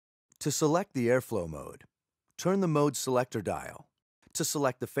To select the airflow mode, turn the mode selector dial. To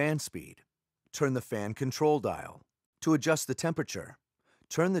select the fan speed, turn the fan control dial. To adjust the temperature,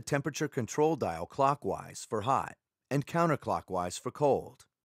 turn the temperature control dial clockwise for hot and counterclockwise for cold.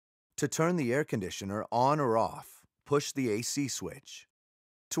 To turn the air conditioner on or off, push the AC switch.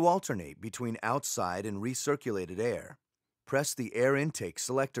 To alternate between outside and recirculated air, press the air intake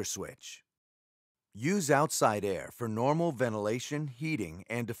selector switch. Use outside air for normal ventilation, heating,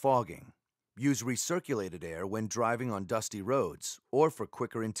 and defogging. Use recirculated air when driving on dusty roads or for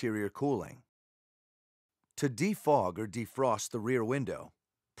quicker interior cooling. To defog or defrost the rear window,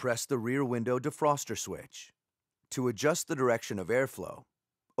 press the rear window defroster switch. To adjust the direction of airflow,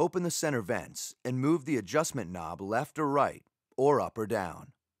 open the center vents and move the adjustment knob left or right, or up or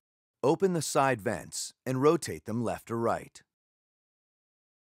down. Open the side vents and rotate them left or right.